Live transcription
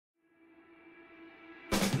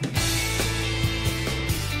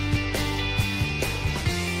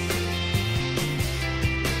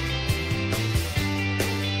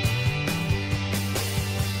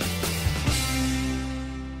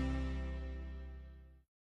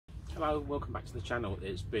Hello, welcome back to the channel.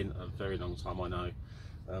 It's been a very long time, I know.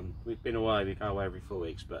 We've been away, we go away every 4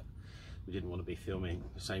 weeks, but we didn't want to be filming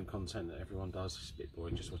the same content that everyone does. It's a bit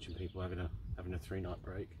boring just watching people having a 3-night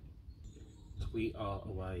break. We are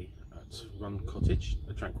away at Run Cottage,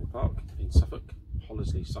 a tranquil park in Suffolk,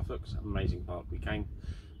 Hollesley, Suffolk. It's an amazing park. We came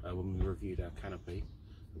when we reviewed our canopy,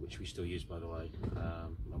 which we still use by the way,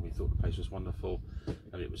 and we thought the place was wonderful.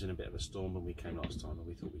 And it was in a bit of a storm when we came last time, and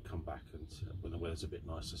we thought we'd come back and when the weather's a bit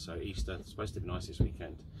nicer. So Easter is supposed to be nice this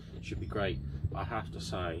weekend, should be great. I have to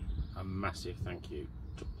say a massive thank you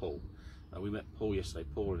to Paul. We met Paul yesterday,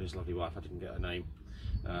 Paul and his lovely wife. I didn't get her name.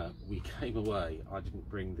 We came away, I didn't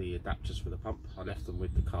bring the adapters for the pump, I left them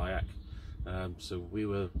with the kayak, so we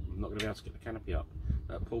were not going to be able to get the canopy up.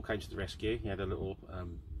 Paul came to the rescue. He had a little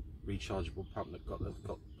rechargeable pump that got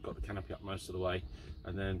the canopy up most of the way,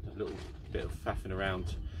 and then a little bit of faffing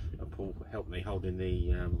around, and Paul helped me holding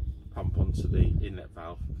the pump onto the inlet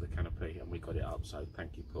valve of the canopy, and we got it up. So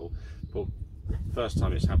thank you, Paul. First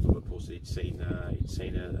time it's happened, but Paul said he'd seen a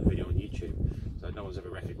video on YouTube, so no one's ever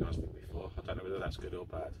recognised me before. I don't know whether that's good or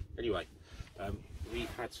bad. Anyway, we've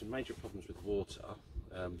had some major problems with water.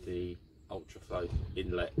 The Ultraflow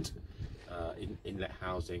inlet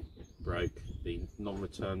housing broke. The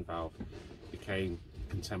non-return valve became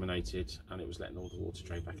contaminated, and it was letting all the water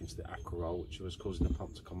drain back into the aqua roll, which was causing the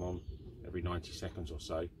pump to come on every 90 seconds or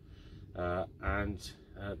so. And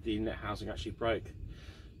the inlet housing actually broke.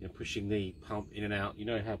 You know, pushing the pump in and out, you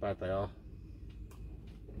know how bad they are.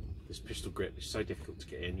 This pistol grip is so difficult to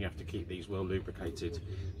get in. You have to keep these well lubricated,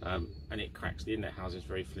 and it cracks. The inlet housing is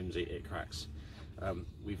very flimsy, it cracks.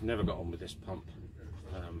 We've never got on with this pump.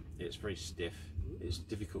 It's very stiff. It's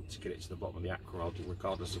difficult to get it to the bottom of the aqua roll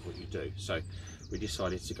regardless of what you do. So we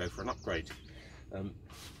decided to go for an upgrade.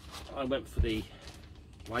 I went for the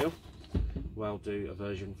Whale. Whale do a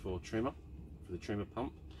version for Truma, for the Truma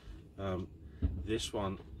pump. This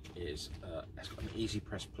one is it's got an easy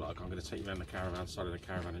press plug. I'm going to take you around the caravan, side of the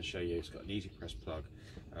caravan, and show you. It's got an easy press plug,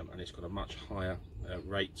 and it's got a much higher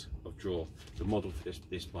rate of draw. The model for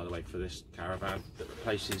this by the way, for this caravan that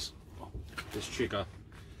replaces this trigger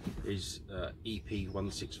is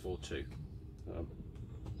EP1642.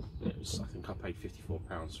 I think I paid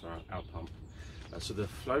 £54 for our pump. So the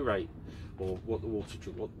flow rate, or what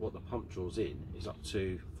the pump draws in, is up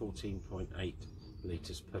to 14.8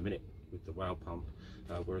 litres per minute with the Whale pump,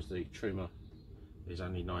 whereas the Truma is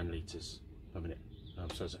only 9 litres per minute.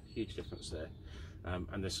 So there's a huge difference there.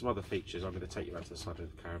 And there's some other features. I'm going to take you around to the side of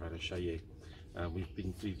the caravan and show you. We've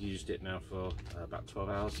used it now for about 12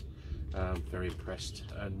 hours. Very impressed,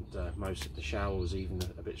 and most of the shower was even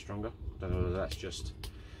a bit stronger. Don't know whether that's just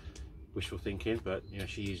wishful thinking, but you know,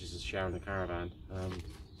 she uses the shower in the caravan,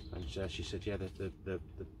 and she said, yeah, the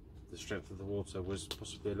strength of the water was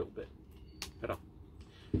possibly a little bit better.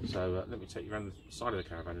 So let me take you around the side of the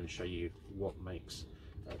caravan and show you what makes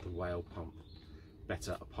the Whale pump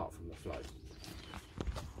better apart from the flow.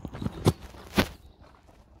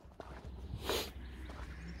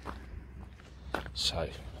 So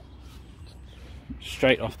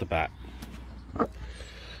straight off the bat,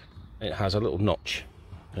 it has a little notch.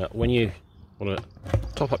 When you want to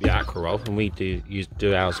top up your aqua roll, and we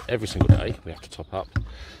do ours every single day, we have to top up.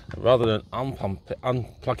 Rather than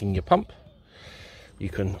unplugging your pump, you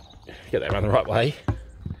can get that around the right way.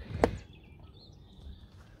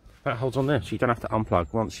 That holds on there, so you don't have to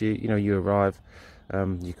unplug. Once you arrive,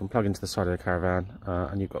 you can plug into the side of the caravan,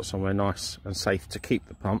 and you've got somewhere nice and safe to keep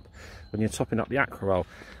the pump when you're topping up the aqua roll.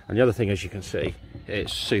 And the other thing, as you can see,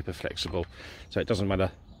 it's super flexible, so it doesn't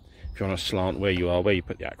matter if you're on a slant where you are, where you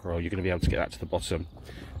put the aqua roll, you're going to be able to get that to the bottom.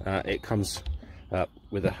 It comes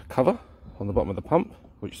with a cover on the bottom of the pump,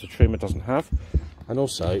 which the Truma doesn't have, and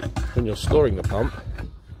also when you're storing the pump,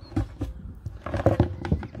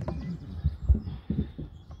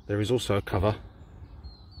 there is also a cover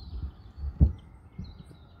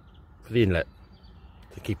for the inlet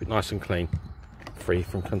to keep it nice and clean, free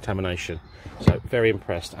from contamination. So very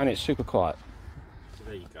impressed, and it's super quiet. So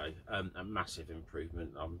there you go, a massive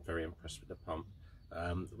improvement. I'm very impressed with the pump.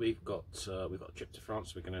 We've got a trip to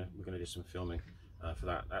France. We're gonna do some filming for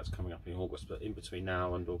that. That's coming up in August, but in between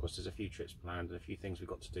now and August there's a few trips planned and a few things we've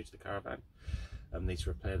got to do to the caravan. Need to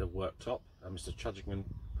repair the worktop. Mr. Chudgingman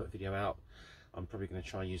put a video out. I'm probably going to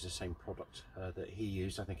try and use the same product that he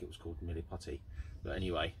used. I think it was called Milli Putty. But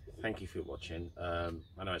anyway, thank you for watching.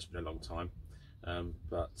 I know it's been a long time,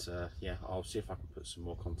 but yeah, I'll see if I can put some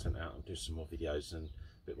more content out and do some more videos and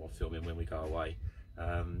a bit more filming when we go away.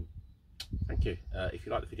 Thank you. If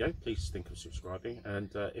you like the video, please think of subscribing, and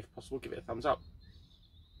if possible, give it a thumbs up.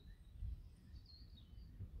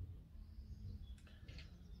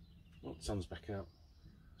 Well, the sun's back out.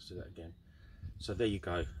 Let's do that again. So there you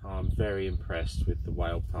go. I'm very impressed with the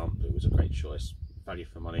Whale pump. It was a great choice, value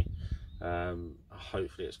for money.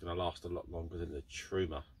 Hopefully it's going to last a lot longer than the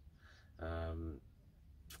Truma.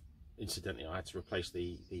 Incidentally, I had to replace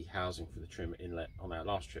the housing for the Truma inlet on our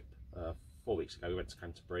last trip 4 weeks ago. We went to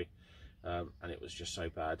Canterbury, and it was just so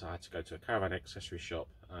bad. I had to go to a caravan accessory shop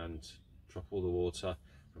and drop all the water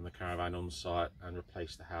from the caravan on site and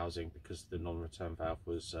replace the housing because the non-return valve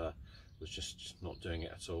was just not doing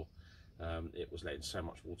it at all. It was letting so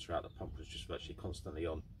much water out, the pump was just virtually constantly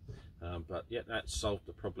on. But yeah, that solved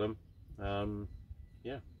the problem.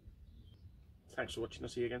 Yeah, thanks for watching. I'll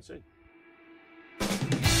see you again soon.